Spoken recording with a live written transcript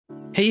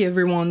Hey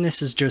everyone,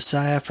 this is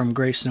Josiah from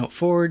Grace Note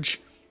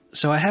Forge.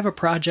 So I have a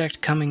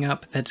project coming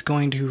up that's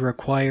going to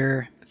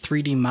require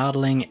 3D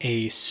modeling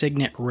a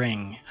signet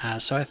ring.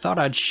 So I thought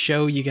I'd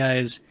show you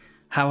guys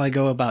how I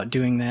go about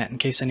doing that in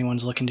case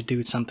anyone's looking to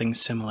do something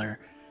similar.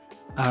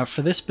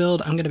 For this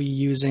build, I'm going to be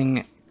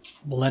using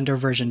Blender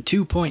version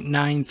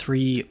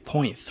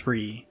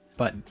 2.93.3,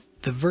 but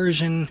the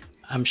version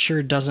I'm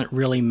sure doesn't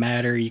really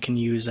matter. You can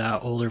use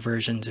older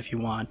versions if you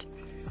want.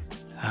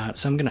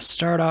 So I'm going to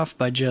start off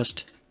by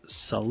just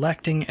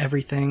selecting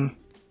everything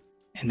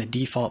in the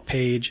default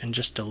page and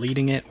just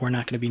deleting it. We're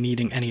not going to be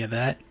needing any of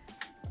that.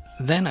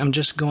 Then I'm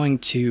just going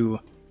to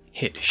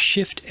hit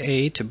Shift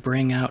A to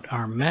bring out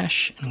our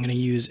mesh. I'm going to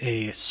use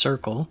a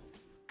circle.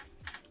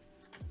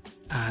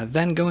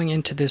 Then going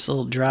into this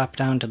little drop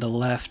down to the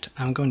left,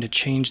 I'm going to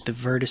change the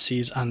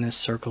vertices on this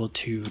circle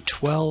to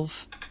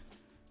 12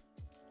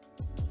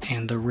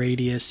 and the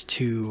radius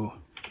to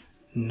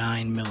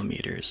 9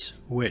 millimeters,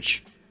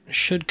 which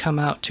should come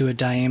out to a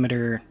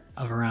diameter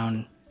of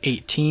around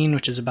 18,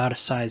 which is about a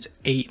size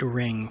 8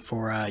 ring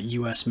for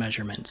US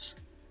measurements.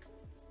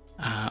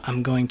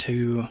 I'm going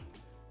to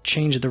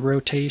change the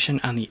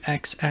rotation on the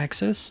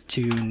x-axis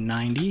to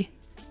 90.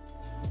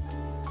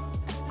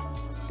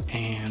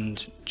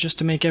 And just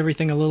to make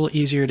everything a little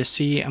easier to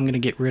see, I'm going to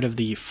get rid of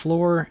the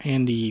floor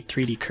and the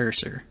 3D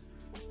cursor.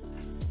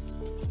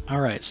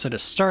 Alright, so to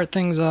start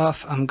things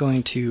off, I'm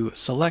going to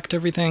select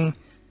everything,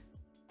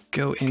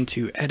 go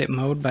into edit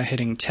mode by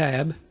hitting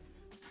tab,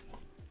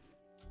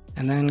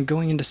 and then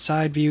going into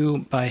side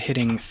view by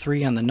hitting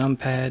 3 on the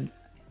numpad.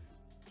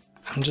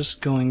 I'm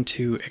just going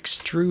to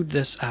extrude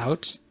this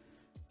out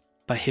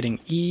by hitting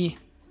E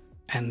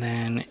and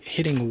then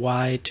hitting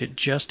Y to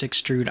just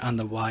extrude on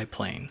the Y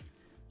plane.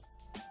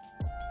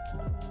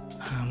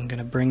 I'm going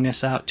to bring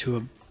this out to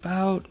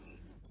about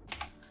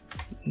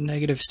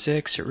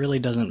 -6, it really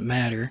doesn't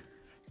matter.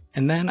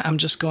 And then I'm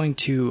just going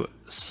to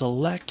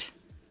select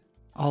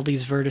all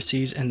these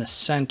vertices in the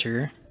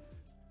center,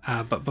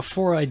 but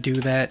before I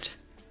do that,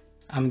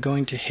 I'm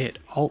going to hit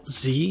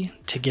Alt-Z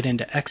to get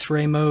into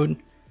X-ray mode,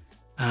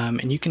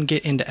 and you can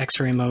get into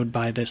X-ray mode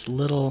by this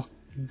little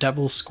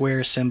double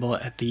square symbol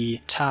at the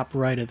top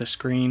right of the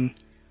screen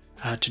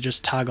to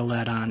just toggle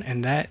that on,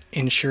 and that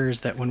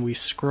ensures that when we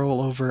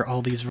scroll over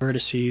all these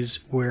vertices,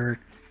 we're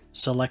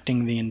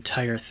selecting the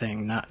entire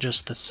thing, not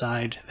just the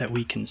side that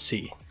we can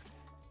see.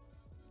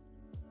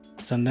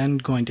 So I'm then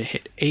going to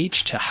hit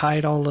H to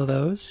hide all of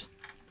those,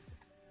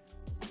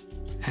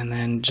 and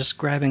then just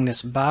grabbing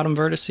this bottom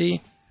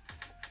vertice,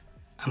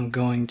 I'm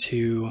going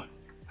to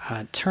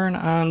turn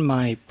on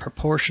my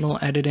proportional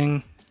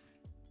editing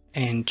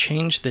and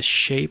change the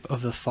shape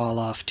of the fall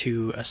off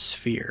to a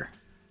sphere.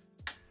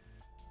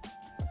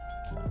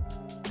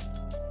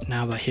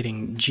 Now by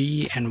hitting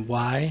G and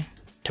Y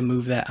to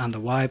move that on the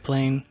Y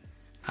plane,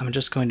 I'm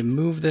just going to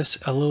move this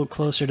a little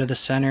closer to the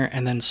center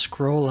and then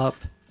scroll up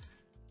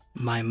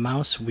my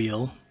mouse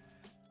wheel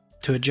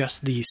to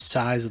adjust the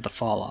size of the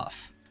fall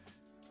off.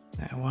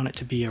 I want it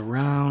to be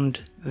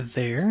around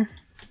there.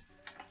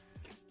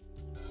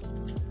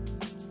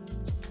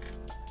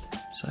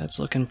 So that's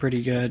looking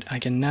pretty good. I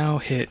can now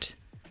hit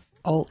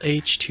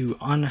Alt-H to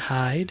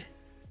unhide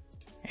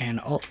and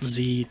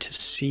Alt-Z to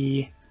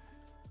see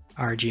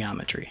our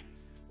geometry.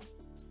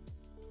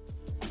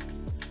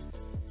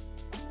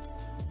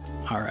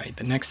 Alright,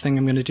 the next thing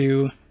I'm going to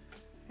do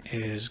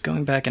is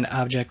going back into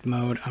object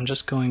mode. I'm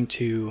just going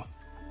to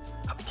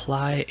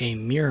apply a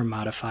mirror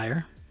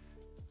modifier.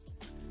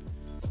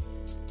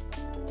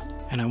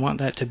 And I want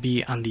that to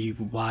be on the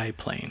Y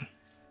plane.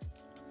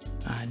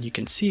 And you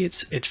can see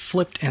it's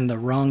flipped in the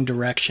wrong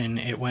direction.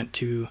 It went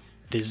to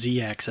the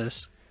Z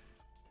axis.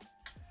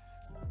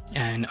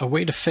 And a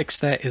way to fix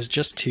that is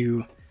just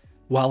to,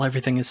 while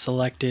everything is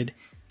selected,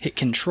 hit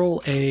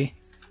Control A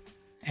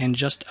and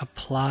just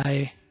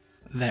apply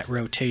that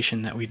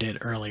rotation that we did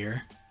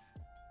earlier.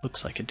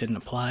 Looks like it didn't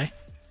apply.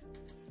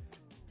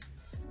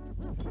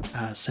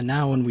 So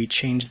now when we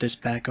change this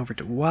back over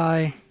to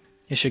Y,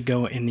 it should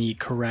go in the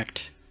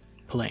correct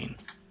plane.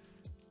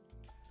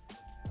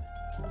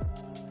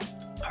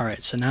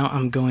 Alright, so now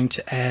I'm going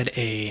to add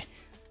a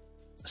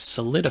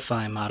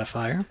solidify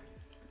modifier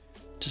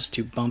just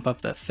to bump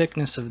up the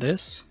thickness of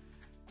this.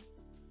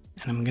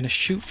 And I'm going to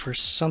shoot for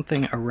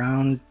something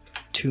around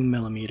 2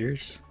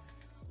 millimeters.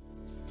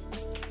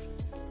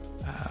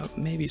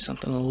 Maybe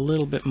something a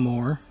little bit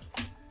more.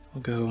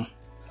 We'll go,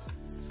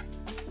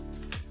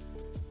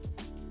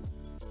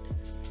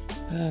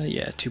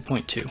 yeah,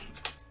 2.2.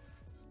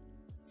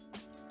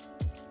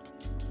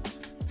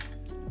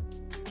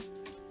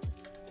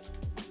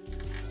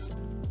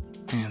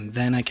 And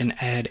then I can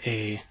add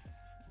a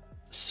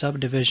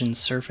subdivision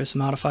surface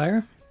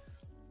modifier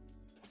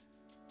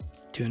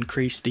to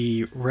increase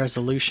the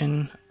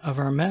resolution of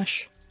our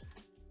mesh.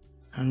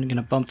 I'm going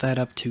to bump that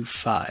up to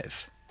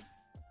 5.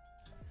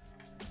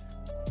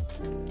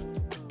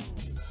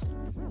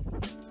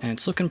 And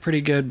it's looking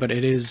pretty good, but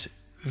it is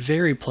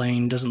very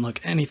plain, doesn't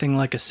look anything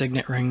like a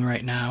signet ring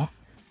right now.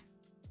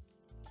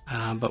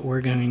 But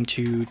we're going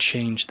to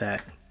change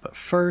that. But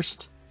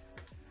first,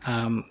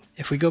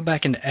 If we go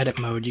back into edit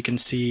mode, you can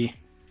see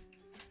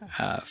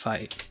if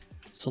I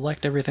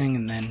select everything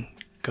and then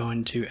go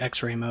into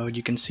X-ray mode,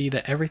 you can see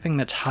that everything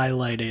that's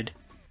highlighted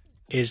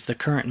is the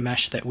current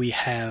mesh that we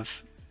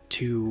have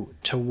to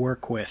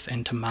work with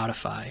and to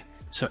modify.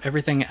 So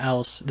everything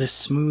else, this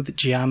smooth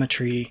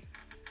geometry,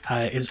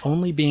 is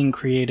only being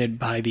created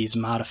by these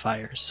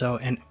modifiers. So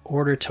in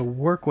order to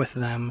work with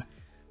them,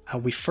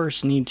 we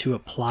first need to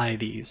apply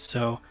these.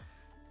 So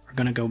we're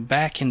going to go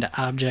back into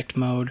object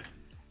mode,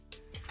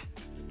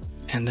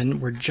 and then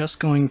we're just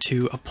going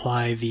to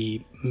apply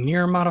the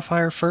mirror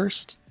modifier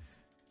first,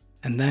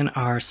 and then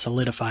our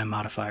solidify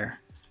modifier.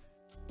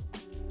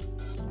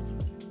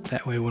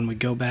 That way when we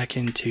go back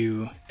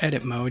into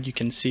edit mode, you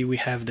can see we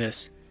have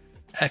this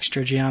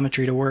extra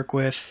geometry to work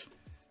with,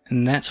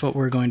 and that's what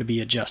we're going to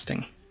be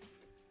adjusting.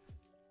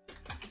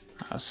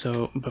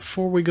 So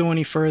before we go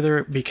any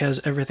further,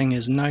 because everything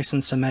is nice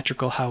and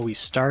symmetrical how we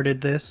started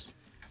this,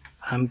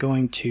 I'm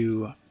going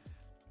to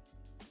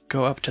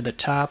go up to the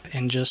top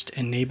and just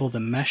enable the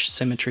mesh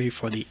symmetry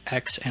for the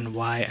X and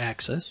Y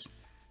axis.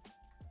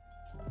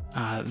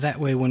 That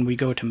way when we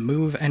go to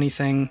move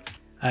anything,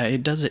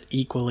 it does it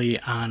equally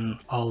on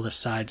all the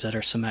sides that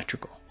are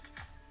symmetrical.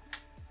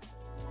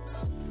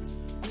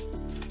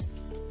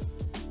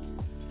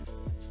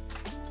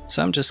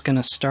 So I'm just going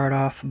to start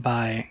off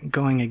by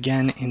going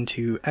again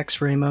into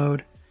X-ray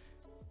mode,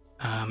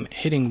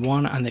 hitting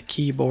 1 on the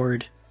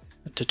keyboard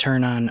to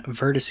turn on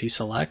vertice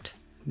select,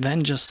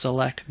 then just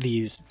select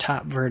these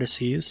top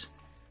vertices,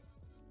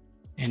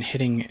 and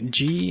hitting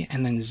G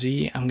and then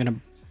Z, I'm going to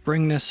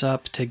bring this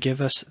up to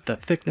give us the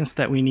thickness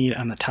that we need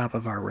on the top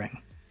of our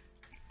ring.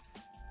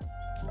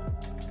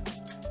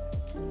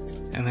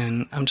 And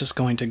then I'm just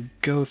going to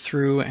go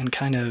through and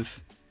kind of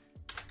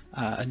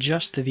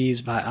adjust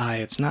these by eye.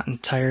 It's not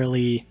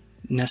entirely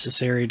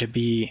necessary to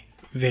be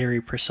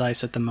very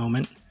precise at the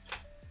moment.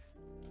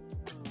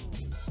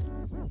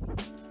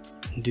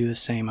 And do the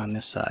same on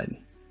this side.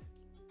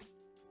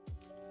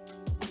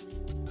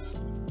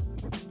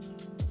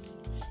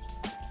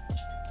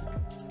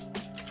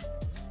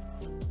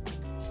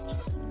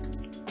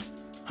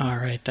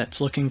 Alright,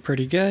 that's looking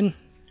pretty good.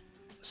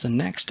 So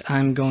next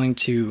I'm going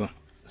to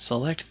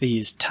select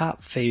these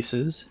top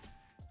faces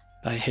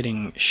by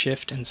hitting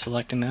Shift and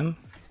selecting them.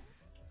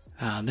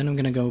 Then I'm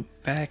going to go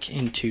back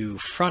into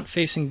front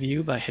facing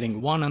view by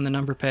hitting 1 on the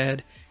number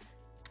pad,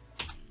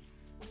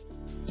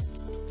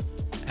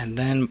 and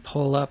then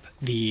pull up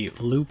the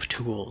loop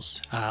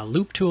tools.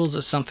 Loop tools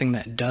is something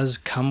that does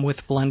come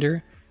with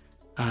Blender.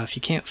 If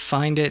you can't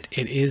find it,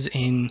 it is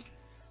in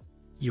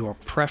your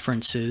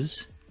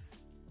preferences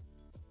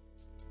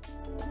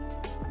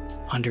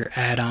under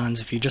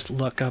add-ons. If you just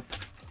look up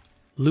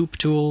loop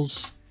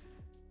tools,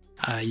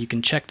 you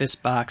can check this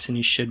box and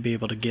you should be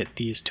able to get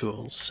these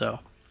tools. So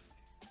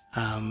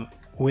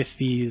with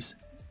these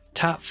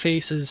top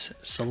faces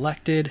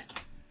selected,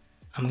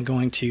 I'm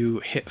going to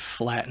hit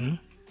flatten.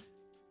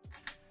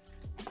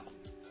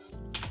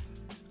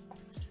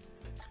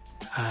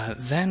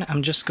 Then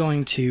I'm just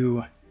going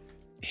to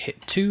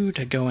hit 2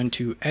 to go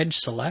into edge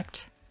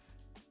select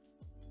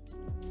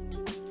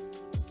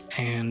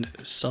and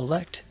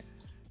select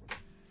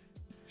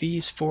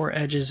these 4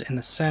 edges in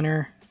the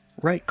center,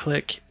 right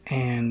click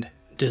and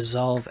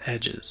dissolve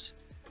edges.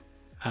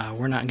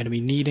 We're not going to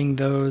be needing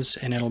those,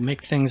 and it'll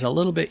make things a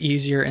little bit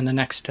easier in the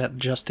next step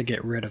just to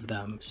get rid of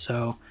them.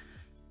 So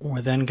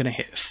we're then going to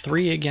hit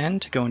 3 again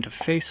to go into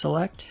face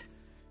select,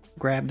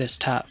 grab this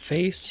top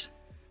face,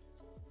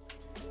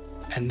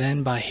 and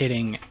then by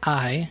hitting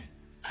I,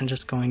 I'm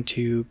just going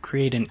to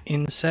create an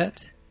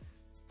inset.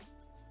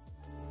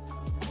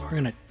 We're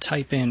going to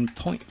type in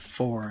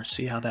 0.4,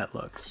 see how that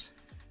looks.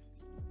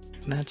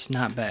 That's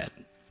not bad.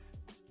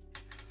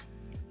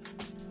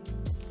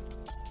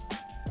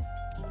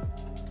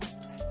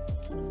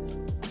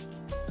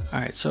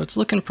 Alright, so it's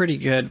looking pretty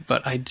good,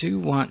 but I do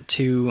want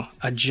to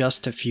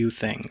adjust a few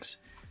things.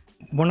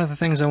 One of the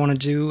things I want to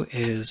do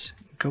is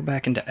go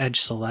back into Edge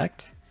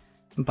Select.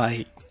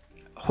 By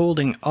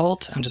holding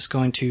Alt, I'm just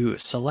going to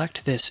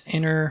select this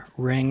inner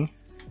ring.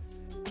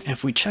 And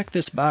if we check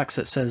this box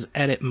that says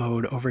Edit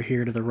Mode over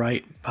here to the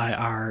right by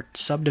our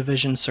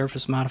Subdivision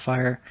Surface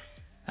Modifier,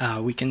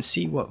 we can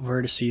see what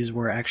vertices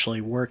we're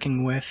actually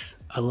working with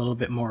a little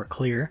bit more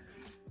clear.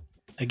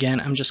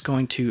 Again, I'm just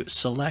going to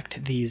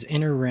select these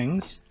inner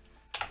rings,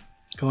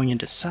 going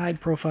into Side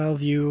Profile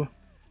View,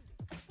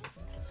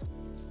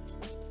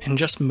 and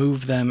just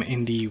move them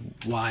in the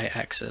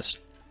Y-axis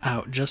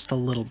out just a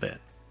little bit.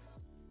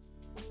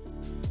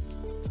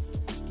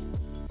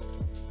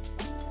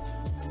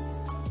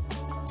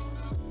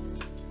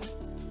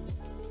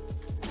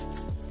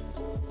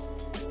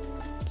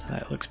 So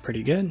that looks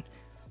pretty good.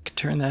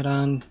 Turn that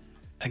on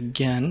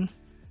again.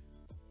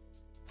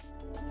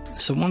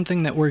 So one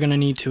thing that we're going to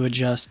need to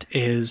adjust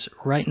is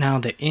right now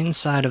the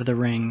inside of the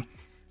ring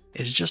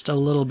is just a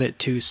little bit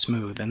too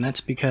smooth, and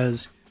that's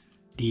because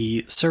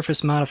the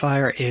surface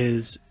modifier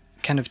is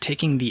kind of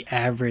taking the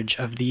average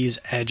of these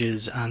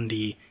edges on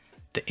the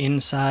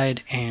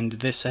inside and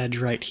this edge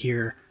right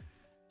here,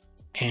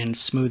 and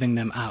smoothing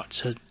them out.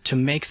 So to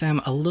make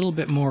them a little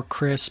bit more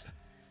crisp,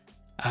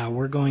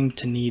 we're going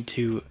to need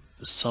to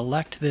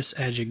select this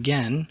edge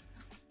again,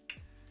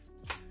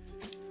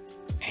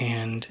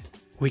 and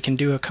we can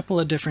do a couple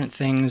of different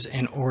things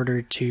in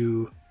order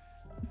to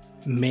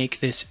make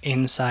this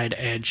inside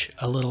edge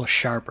a little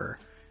sharper.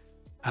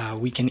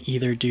 We can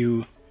either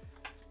do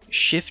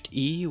Shift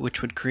E,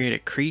 which would create a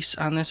crease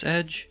on this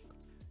edge,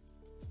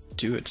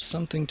 do it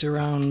something to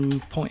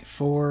around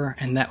 0.4,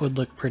 and that would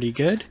look pretty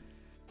good.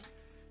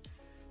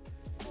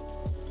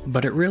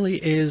 But it really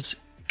is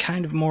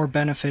kind of more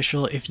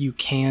beneficial if you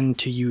can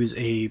to use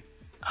a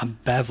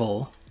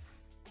bevel,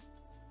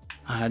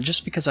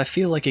 just because I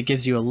feel like it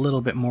gives you a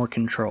little bit more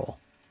control.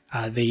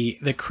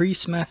 The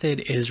crease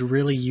method is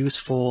really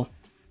useful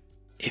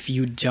if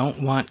you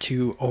don't want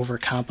to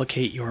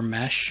overcomplicate your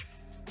mesh.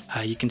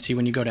 You can see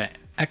when you go to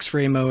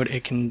X-ray mode,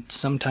 it can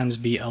sometimes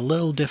be a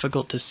little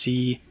difficult to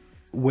see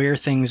where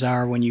things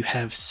are when you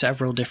have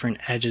several different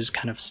edges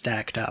kind of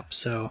stacked up.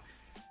 So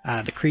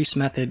the crease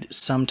method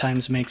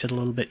sometimes makes it a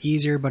little bit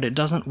easier, but it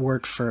doesn't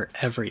work for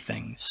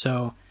everything.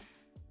 So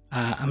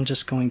I'm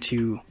just going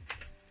to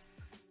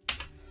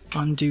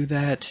undo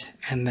that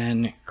and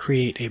then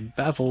create a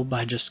bevel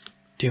by just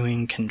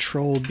doing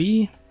Control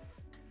B.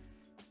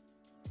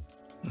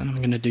 Then I'm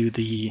going to do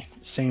the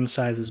same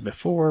size as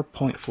before,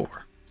 0.4.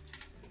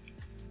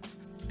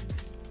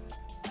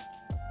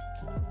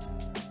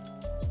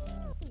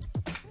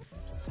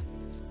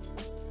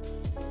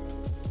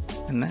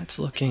 And that's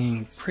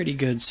looking pretty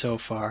good so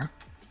far.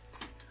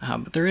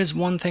 But there is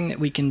one thing that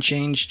we can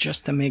change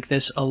just to make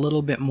this a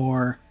little bit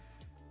more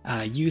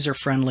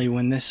user-friendly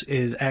when this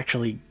is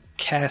actually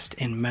cast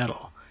in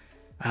metal.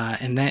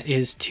 And that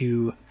is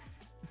to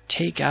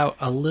take out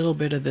a little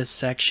bit of this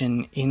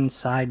section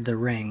inside the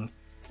ring.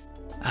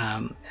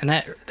 And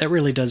that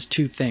really does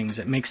two things.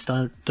 It makes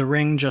the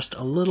ring just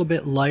a little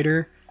bit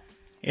lighter.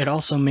 It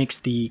also makes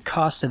the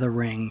cost of the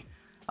ring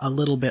a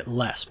little bit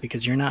less,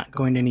 because you're not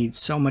going to need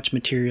so much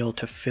material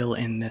to fill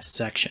in this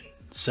section.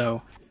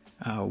 So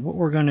what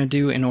we're going to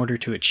do in order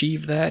to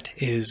achieve that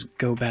is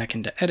go back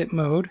into edit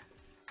mode,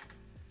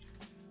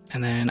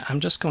 and then I'm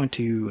just going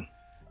to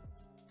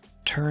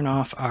turn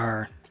off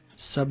our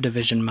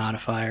subdivision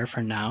modifier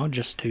for now,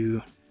 just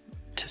to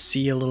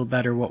see a little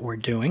better what we're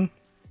doing.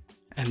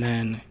 And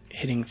then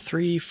hitting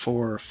 3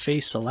 for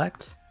face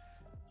select,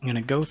 I'm going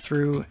to go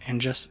through and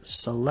just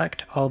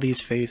select all these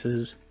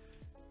faces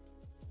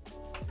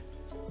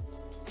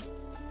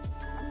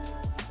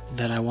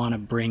that I want to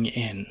bring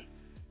in.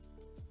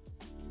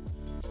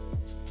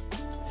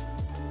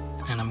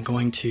 And I'm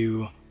going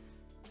to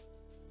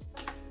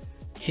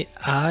hit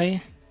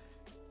I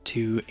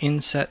to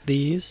inset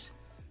these.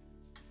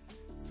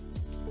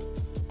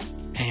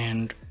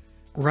 And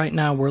right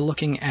now we're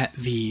looking at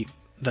the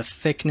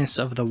thickness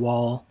of the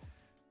wall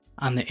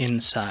on the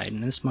inside,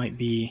 and this might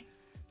be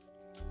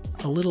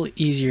a little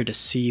easier to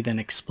see than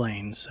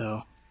explain,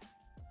 so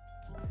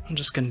I'm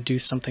just going to do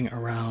something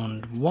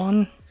around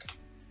 1.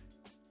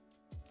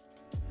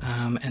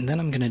 And then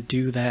I'm going to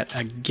do that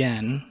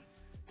again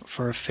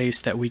for a face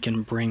that we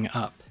can bring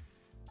up.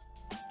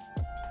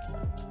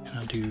 And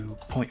I'll do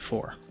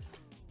 0.4.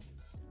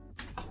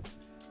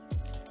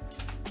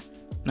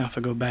 Now if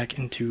I go back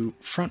into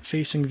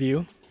front-facing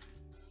view,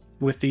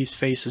 with these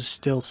faces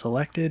still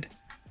selected,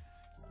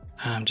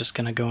 I'm just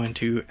going to go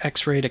into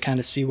X-ray to kind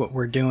of see what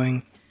we're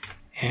doing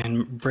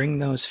and bring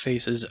those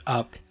faces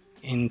up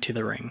into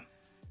the ring.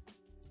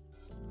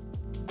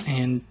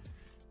 And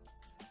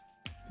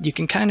you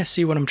can kind of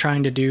see what I'm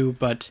trying to do,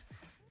 but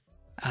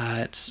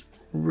it's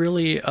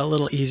really a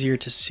little easier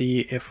to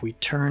see if we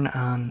turn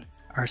on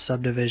our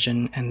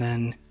subdivision and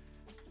then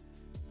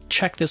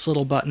check this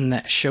little button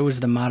that shows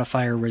the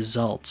modifier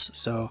results,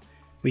 so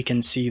we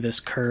can see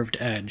this curved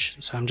edge.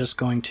 So I'm just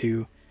going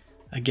to,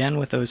 again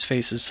with those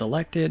faces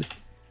selected,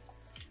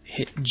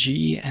 hit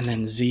G and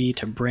then Z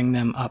to bring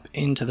them up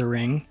into the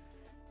ring.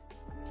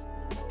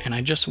 And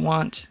I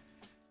want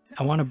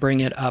to bring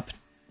it up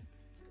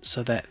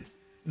so that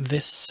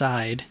this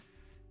side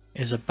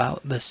is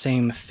about the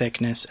same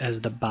thickness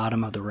as the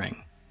bottom of the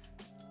ring.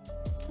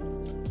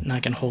 And I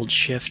can hold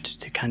shift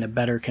to kind of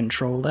better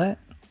control that.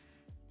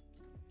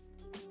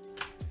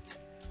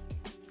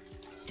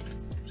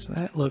 So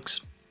that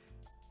looks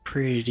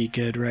pretty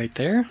good right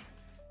there.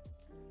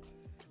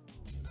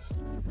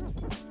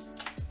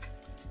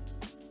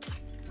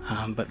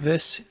 But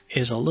this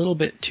is a little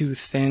bit too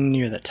thin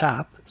near the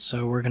top,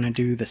 so we're going to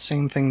do the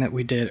same thing that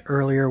we did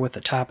earlier with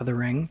the top of the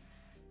ring.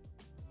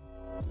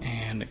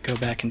 And go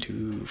back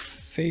into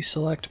face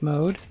select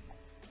mode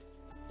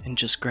and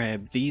just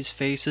grab these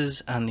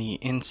faces on the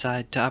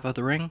inside top of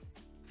the ring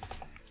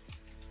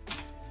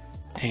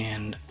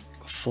and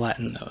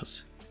flatten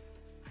those.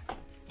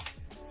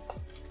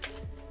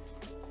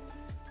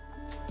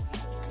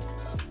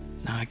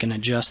 Now I can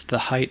adjust the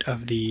height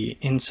of the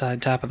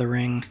inside top of the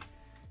ring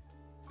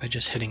by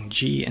just hitting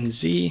G and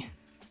Z.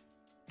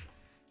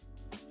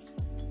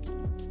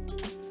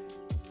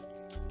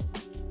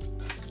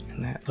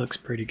 And that looks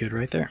pretty good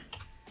right there.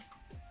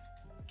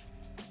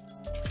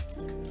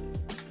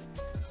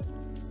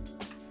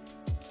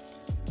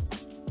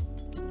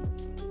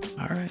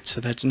 Alright, so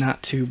that's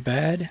not too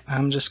bad.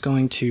 I'm just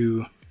going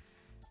to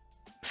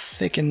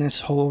thicken this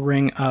whole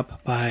ring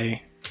up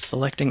by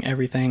selecting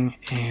everything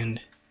and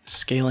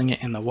scaling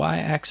it in the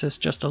y-axis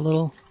just a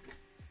little.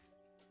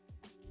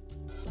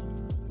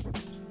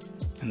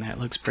 And that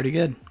looks pretty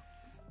good.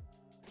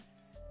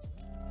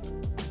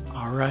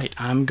 Alright,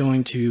 I'm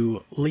going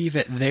to leave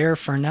it there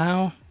for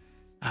now.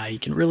 You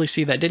can really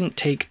see that didn't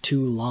take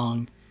too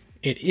long.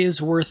 It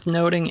is worth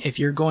noting, if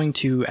you're going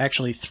to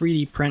actually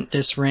 3D print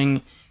this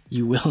ring,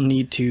 you will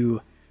need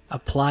to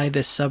apply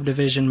this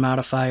subdivision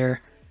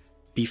modifier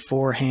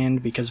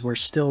beforehand, because we're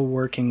still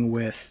working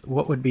with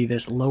what would be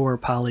this lower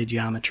poly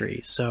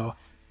geometry. So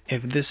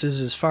if this is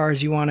as far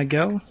as you want to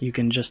go, you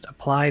can just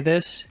apply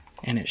this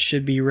and it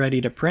should be ready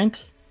to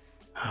print.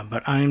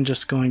 But I'm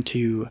just going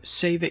to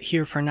save it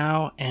here for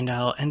now, and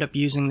I'll end up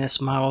using this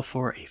model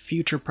for a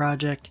future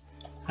project.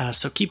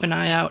 So keep an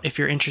eye out if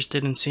you're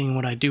interested in seeing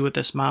what I do with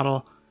this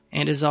model.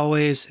 And as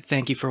always,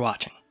 thank you for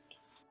watching.